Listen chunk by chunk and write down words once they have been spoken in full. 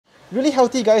Really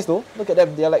healthy guys though. Look at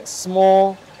them. They're like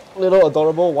small, little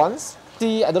adorable ones.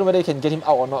 See, I don't know whether you can get him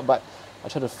out or not, but I'll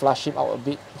try to flush him out a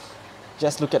bit.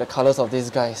 Just look at the colors of these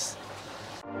guys.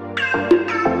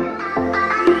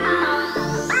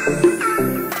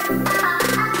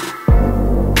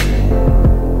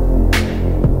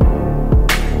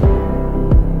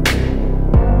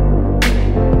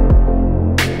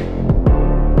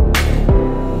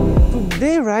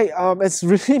 Today, right, it's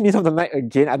really middle of the night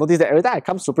again. I noticed that every time I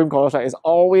come to Suprem Corals, right, it's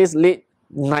always late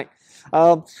night.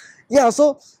 Yeah,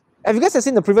 so if you guys have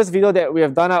seen the previous video that we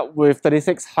have done up with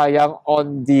 36 Hayang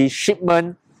on the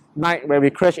shipment night where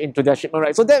we crashed into their shipment,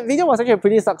 right? So that video was actually a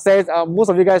pretty success. Most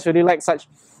of you guys really like such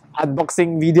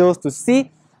unboxing videos to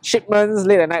see shipments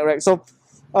late at night, right? So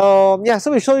yeah,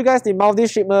 so we show you guys the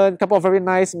Maldives shipment, a couple of very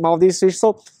nice Maldives fish.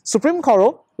 So Suprem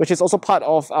Coral, which is also part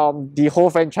of the whole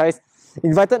franchise,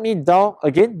 invited me down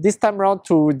again, this time around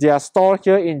to their store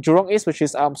here in Jurong East, which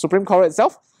is Suprem Coral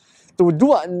itself, to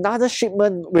do another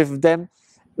shipment with them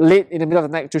late in the middle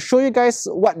of the night to show you guys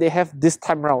what they have this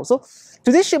time around. So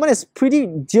today's shipment is pretty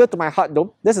dear to my heart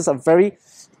though. This is a very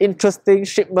interesting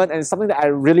shipment and something that I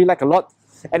really like a lot.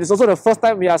 And it's also the first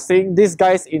time we are seeing these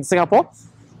guys in Singapore.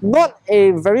 Not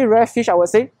a very rare fish, I would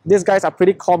say. These guys are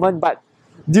pretty common, but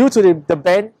due to the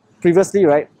ban previously,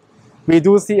 right, we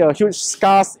do see a huge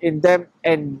scarce in them,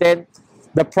 and then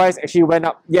the price actually went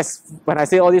up. Yes, when I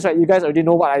say all this, right, you guys already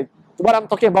know what I'm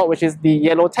talking about, which is the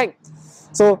yellow tang.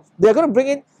 So they're going to bring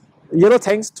in yellow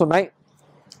tangs tonight.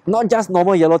 Not just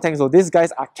normal yellow tangs though. These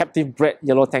guys are captive bred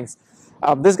yellow tangs.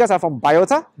 These guys are from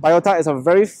Biota. Biota is a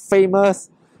very famous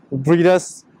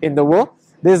breeders in the world.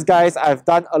 These guys, I've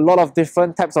done a lot of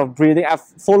different types of breeding. I've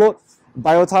followed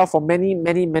Biota for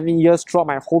many years throughout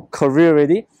my whole career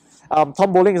already.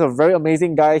 Tom Bowling is a very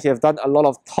amazing guy. He has done a lot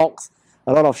of talks,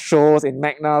 a lot of shows in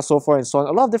Magna, so forth and so on.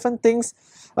 A lot of different things.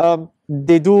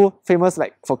 They do famous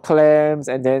like for clams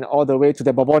and then all the way to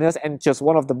the Bobonius antios,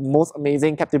 one of the most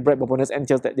amazing captive bred Bobonius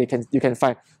antios that you can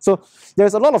find. So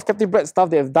there's a lot of captive bred stuff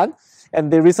they've done, and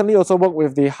they recently also worked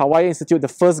with the Hawaii Institute, the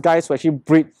first guys to actually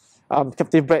breed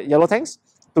captive bred yellow tangs,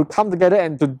 to come together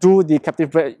and to do the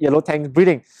captive bred yellow tang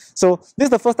breeding. So this is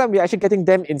the first time we're actually getting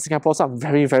them in Singapore, so I'm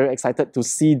very excited to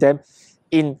see them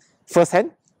in first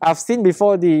hand. I've seen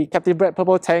before the captive bred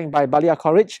purple tang by Biota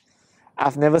Aquariums.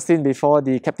 I've never seen before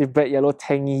the captive bred yellow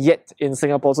tang yet in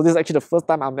Singapore. So this is actually the first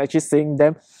time I'm actually seeing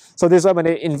them. So this is why when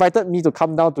they invited me to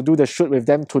come down to do the shoot with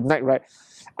them tonight, right,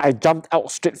 I jumped out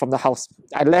straight from the house.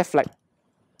 I think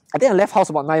I left house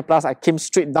about 9 plus. I came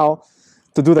straight down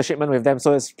to do the shipment with them.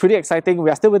 So it's pretty exciting.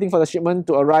 We are still waiting for the shipment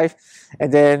to arrive.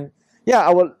 And then, yeah, I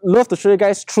would love to show you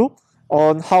guys through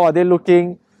on how are they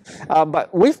looking.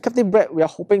 But with captive bred, we are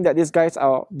hoping that these guys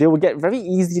they will get very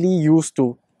easily used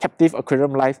to captive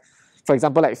aquarium life. For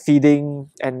example, like feeding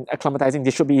and acclimatizing,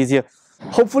 they should be easier.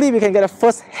 Hopefully, we can get a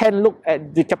first-hand look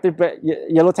at the captive bred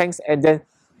yellow tangs, and then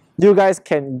you guys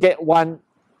can get one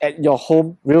at your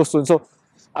home real soon. So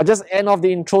I'll just end off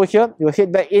the intro here. You'll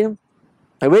head back in.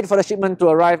 I wait for the shipment to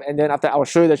arrive, and then after I'll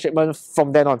show you the shipment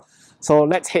from then on. So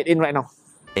let's head in right now.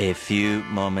 A few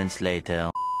moments later.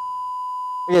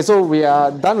 Okay, so we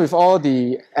are done with all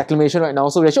the acclimation right now.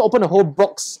 So we actually opened a whole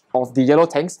box of the yellow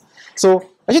tangs. So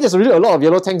actually there's really a lot of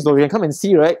yellow tangs though. You can come and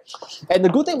see, right? And the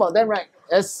good thing about them, right,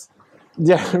 is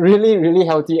they're really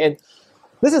healthy. And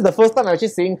this is the first time I'm actually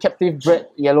seeing captive bred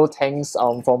yellow tangs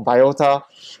from Biota.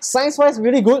 Size-wise,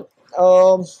 really good.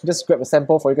 Just grab a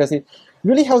sample for you guys to see.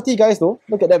 Really healthy guys though.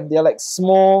 Look at them. They're like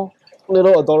small,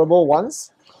 little adorable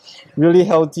ones. Really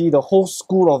healthy. The whole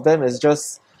school of them is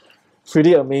just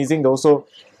pretty amazing though. So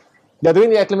they're doing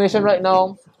the acclimation right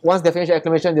now. Once they finish the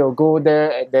acclimation, they'll go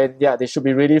there, and then yeah, they should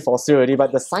be ready for sale already.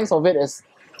 But the size of it is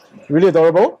really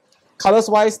adorable. Colors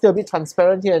wise, still a bit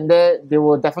transparent here and there. They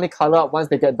will definitely color up once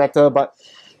they get better. But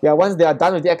yeah, once they are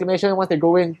done with the acclimation, once they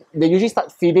go in, they usually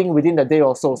start feeding within the day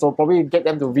or so. So probably get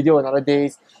them to video another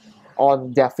days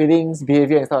on their feedings,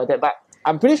 behavior and stuff like that. But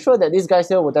I'm pretty sure that these guys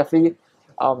here will definitely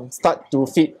start to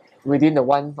feed within the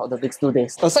 1 or the next 2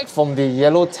 days. Aside from the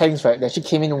yellow tangs, right, they actually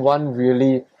came in one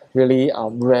really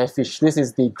rare fish. This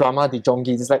is the Grama de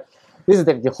Jongi. This is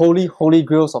the holy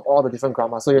grails of all the different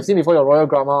Gramas. So you've seen before your royal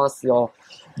Gramas,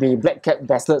 the black cap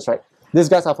basslets, right? These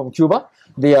guys are from Cuba.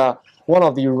 They are one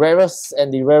of the rarest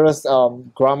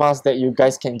Gramas that you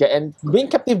guys can get. And being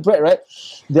captive bred, right,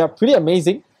 they are pretty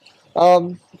amazing.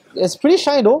 It's pretty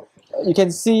shy though. You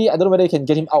can see, I don't know whether you can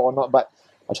get him out or not, but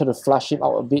I'll try to flush him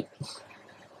out a bit.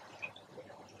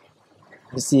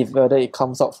 Let's see whether it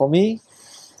comes out for me.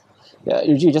 Yeah,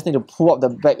 usually you just need to pull up the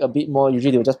back a bit more.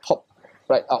 Usually they'll just pop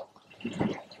right out.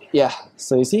 Yeah,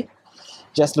 so you see?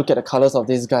 Just look at the colors of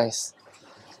these guys.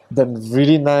 The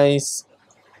really nice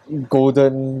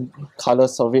golden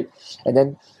colors of it. And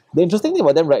then the interesting thing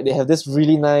about them, right, they have this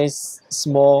really nice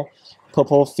small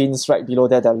purple fins right below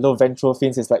there. The little ventral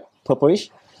fins is like purplish.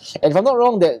 And if I'm not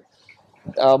wrong, that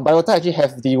Biota actually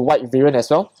have the white variant as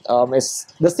well. It's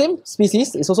the same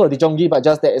species. It's also a Dijongi, but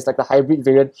just that it's like the hybrid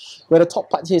variant, where the top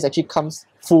part here is actually comes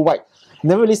full white.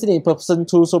 Never really seen it in person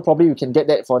too, so probably we can get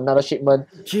that for another shipment.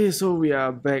 Okay, so we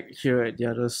are back here at the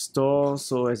other store.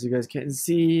 So as you guys can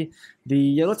see, the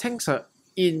yellow tanks are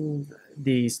in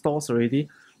the stores already.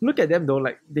 Look at them though,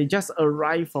 like they just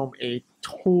arrived from a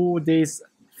 2 days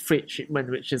freight shipment,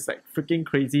 which is like freaking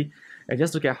crazy. And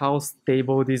just look at how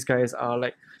stable these guys are.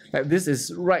 Like this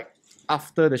is right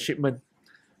after the shipment.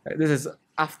 Like, this is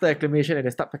after acclimation and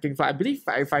they start packing fly. I believe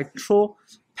if I throw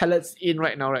pellets in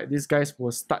right now, right, these guys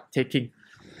will start taking.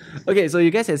 Okay, so you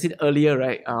guys have seen earlier,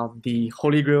 right, the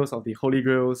holy grails of the holy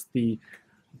grails, the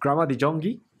Grama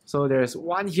Dijongi. So there's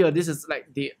one here. This is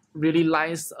like the really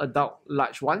nice adult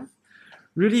large one.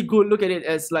 Really good. Look at it.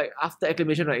 It's like after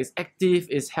acclimation, right, it's active,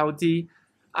 it's healthy.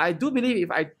 I do believe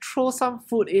if I throw some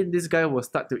food in, this guy will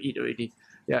start to eat already.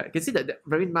 Yeah, you can see that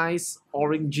very nice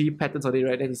orangey patterns on it,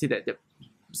 right? Then you see that the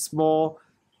small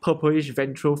purplish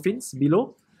ventral fins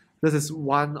below. This is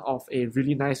one of a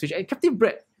really nice fish. And captive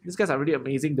bred. These guys are really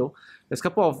amazing though. There's a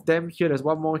couple of them here. There's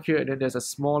one more here. And then there's a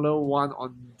smaller one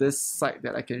on this side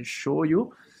that I can show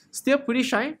you. Still pretty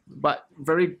shy, but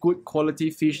very good quality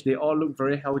fish. They all look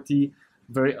very healthy,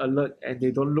 very alert. And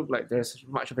they don't look like there's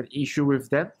much of an issue with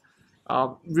them.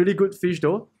 Really good fish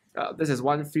though. This is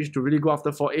one fish to really go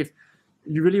after for if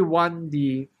you really want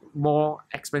the more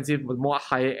expensive, but more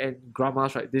higher end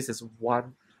Gramas, right? This is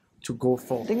one to go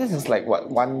for. I think this is like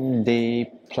what, 1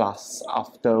 day plus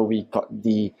after we got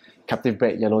the captive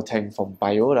bred yellow tank from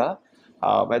Biota.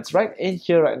 It's right in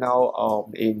here right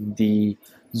now in the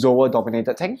Zoa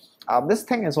dominated tank. This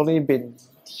tank has only been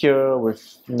here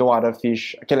with no other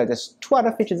fish. Okay, like there's 2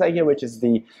 other fish inside here, which is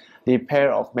the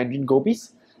pair of Mandarin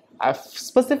gobies. I've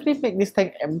specifically made this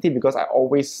tank empty because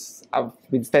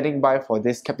I've been standing by for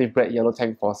this captive bred yellow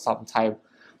tank for some time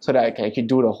so that I can actually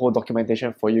do the whole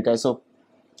documentation for you guys. So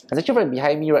it's actually right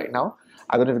behind me right now.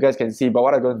 I don't know if you guys can see, but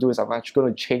what I'm going to do is I'm actually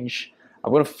going to change.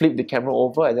 I'm going to flip the camera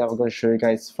over and then I'm going to show you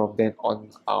guys from then on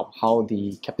how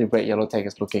the captive bred yellow tank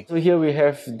is looking. So here we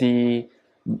have the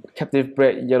captive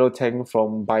bred yellow tank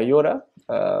from Biota.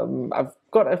 I've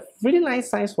got a really nice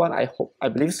size one. I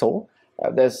believe so.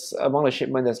 There's among the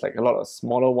shipment, there's like a lot of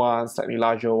smaller ones, slightly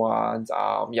larger ones.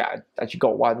 Yeah, I actually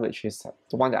got one which is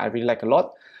the one that I really like a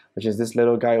lot, which is this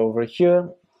little guy over here.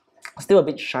 Still a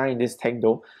bit shy in this tank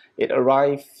though. It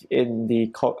arrived in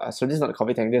the so this is not the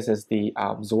coffee tank. This is the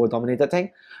Zoa dominated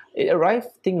tank. It arrived,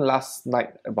 I think, last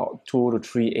night about 2 to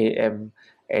 3 a.m.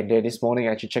 and then this morning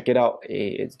I actually check it out.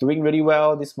 It's doing really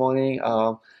well this morning.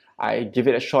 I give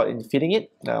it a shot in feeding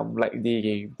it. Like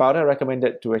the Biota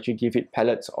recommended to actually give it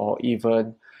pellets or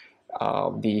even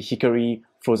the hickory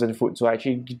frozen food. So I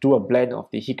actually do a blend of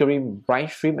the hickory brine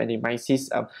shrimp and the mysis.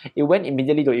 It went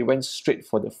immediately though, it went straight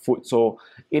for the food. So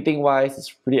eating wise,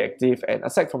 it's pretty active. And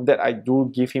aside from that, I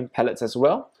do give him pellets as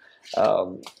well.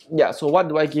 Yeah, so what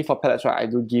do I give for pellets, right? I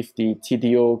do give the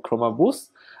TDO Chroma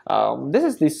Boost. This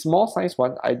is the small size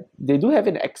one. They do have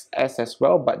an XS as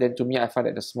well, but then to me I find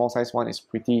that the small size one is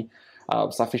pretty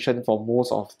sufficient for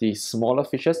most of the smaller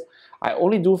fishes. I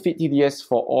only do feed TDS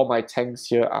for all my tanks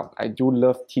here. I do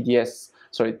love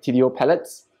TDO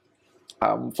pellets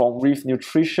from Reef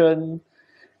Nutrition.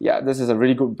 Yeah, this is a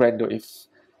really good brand though. If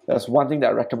there's one thing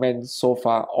that I recommend so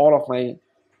far, all of my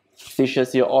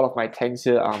fishes here, all of my tanks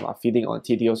here are feeding on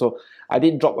TDO. So I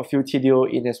did drop a few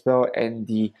TDO in as well, and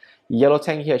the yellow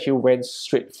tank here actually went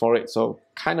straight for it. So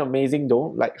kind of amazing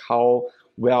though, like how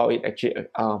well it actually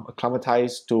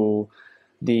acclimatized to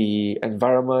the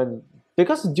environment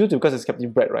because it's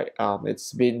captive bred, right?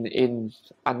 It's been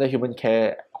under human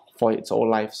care for its whole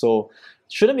life, so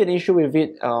shouldn't be an issue with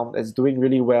it. It's doing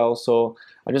really well. So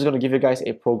I'm just going to give you guys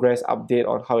a progress update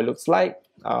on how it looks like.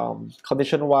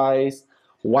 Condition wise,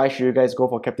 why should you guys go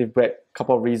for captive bred?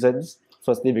 Couple of reasons.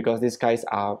 Firstly, because these guys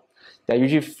they're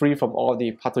usually free from all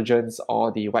the pathogens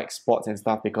or the white spots and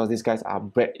stuff because these guys are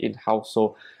bred in-house.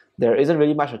 So there isn't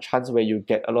really much a chance where you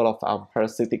get a lot of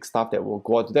parasitic stuff that will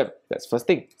go onto them. That's first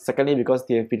thing. Secondly, because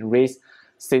they have been raised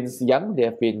since young, they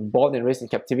have been born and raised in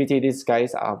captivity. These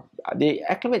guys they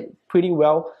acclimate pretty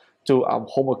well to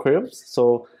home aquariums.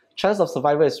 So chance of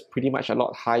survival is pretty much a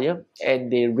lot higher,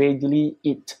 and they readily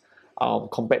eat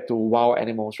compared to wild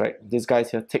animals, right? These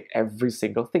guys here take every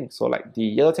single thing. So like the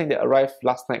yellow tank that arrived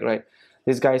last night, right?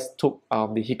 These guys took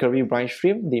the hickory brine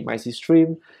shrimp, the mysis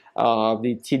shrimp,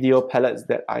 the TDO pellets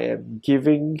that I am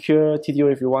giving here.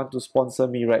 TDO, if you want to sponsor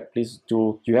me, right, please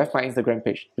do. You have my Instagram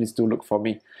page, please do look for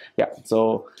me. Yeah,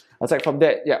 so aside from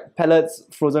that, yeah, pellets,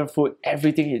 frozen food,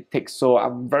 everything it takes. So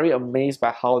I'm very amazed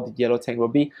by how the yellow tank will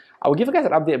be. I will give you guys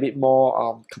an update a bit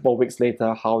more a couple of weeks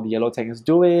later how the yellow tank is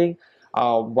doing.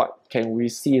 What can we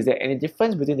see? Is there any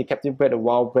difference between the captive bred and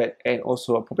wild bred? And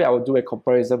also probably I will do a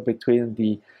comparison between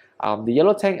the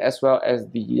yellow tank as well as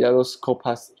the yellow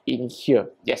scopas in here.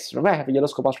 Yes, remember I have a yellow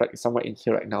scopas right somewhere in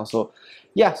here right now. So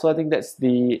yeah, so I think that's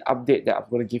the update that I'm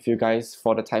going to give you guys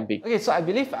for the time being. Okay, so I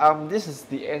believe this is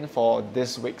the end for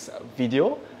this week's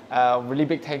video. Really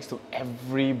big thanks to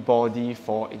everybody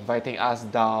for inviting us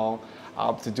down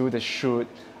to do the shoot.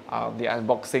 The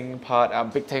unboxing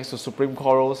part, big thanks to Suprem5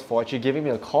 Corals for actually giving me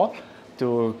a call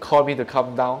to call me to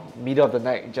come down middle of the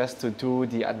night just to do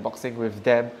the unboxing with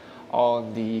them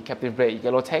on the captive bred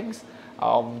yellow tanks.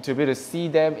 To be able to see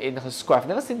them in her squad. I've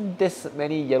never seen this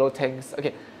many yellow tanks.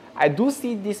 Okay, I do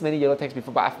see this many yellow tanks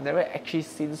before, but I've never actually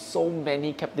seen so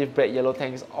many captive bred yellow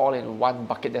tanks all in one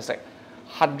bucket. There's like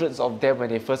hundreds of them when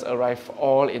they first arrive,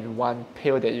 all in one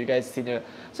pail that you guys see here.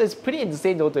 So it's pretty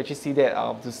insane though to actually see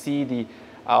that, to see the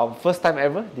first time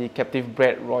ever, the captive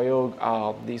bred royal,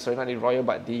 sorry, not the royal,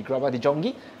 but the Grama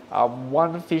dijongi.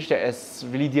 One fish that is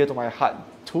really dear to my heart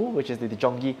too, which is the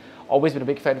dijongi. Always been a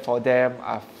big fan for them.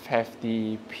 I've had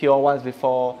the pure ones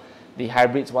before, the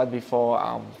hybrids one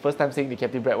before. First time seeing the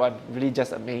captive bred one really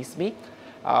just amazed me.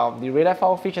 The red eye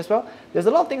fowl fish as well. There's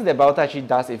a lot of things that Biota actually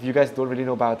does. If you guys don't really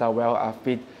know Biota well, I've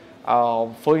been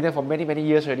following them for many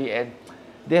years already, and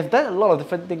they have done a lot of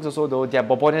different things also though. Their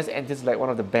Bobonius ant is like one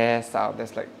of the best.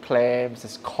 There's like clams,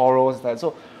 there's corals, and that.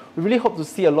 So we really hope to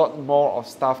see a lot more of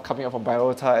stuff coming up from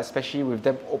Biota, especially with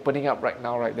them opening up right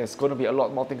now, right? There's going to be a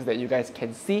lot more things that you guys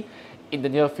can see in the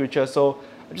near future. So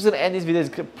I'm just going to end this video.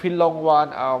 It's a pretty long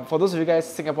one. For those of you guys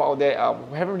in Singapore out there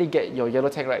who haven't really get your yellow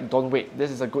tank right, don't wait. This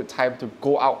is a good time to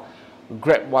go out,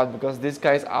 grab one, because these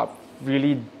guys are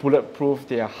really bulletproof.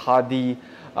 They are hardy.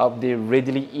 They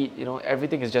readily eat. You know,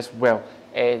 everything is just well.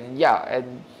 And yeah,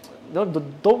 and don't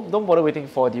bother waiting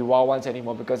for the wild ones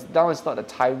anymore, because now is not the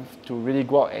time to really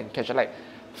go out and catch it. Like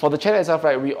for the channel itself,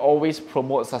 right, we always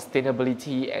promote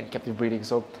sustainability and captive breeding.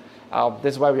 So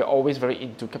that's why we're always very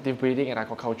into captive breeding and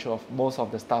aquaculture of most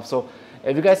of the stuff. So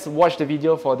if you guys watch the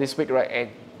video for this week, right, and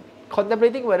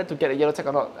contemplating whether to get a yellow tank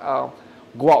or not,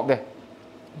 go out there,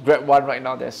 grab one right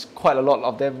now. There's quite a lot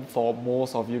of them for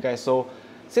most of you guys. So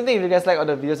same thing if you guys like all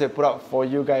the videos they put out for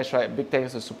you guys, right? Big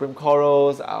thanks to Suprem5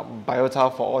 Corals,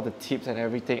 Biota for all the tips and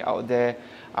everything out there.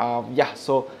 Yeah,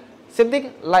 so same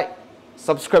thing, like,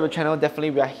 subscribe to the channel.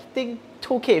 Definitely, we are hitting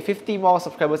 2K, 50 more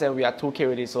subscribers, and we are 2K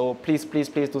already. So please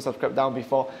do subscribe down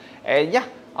before. And yeah,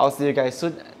 I'll see you guys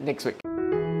soon next week.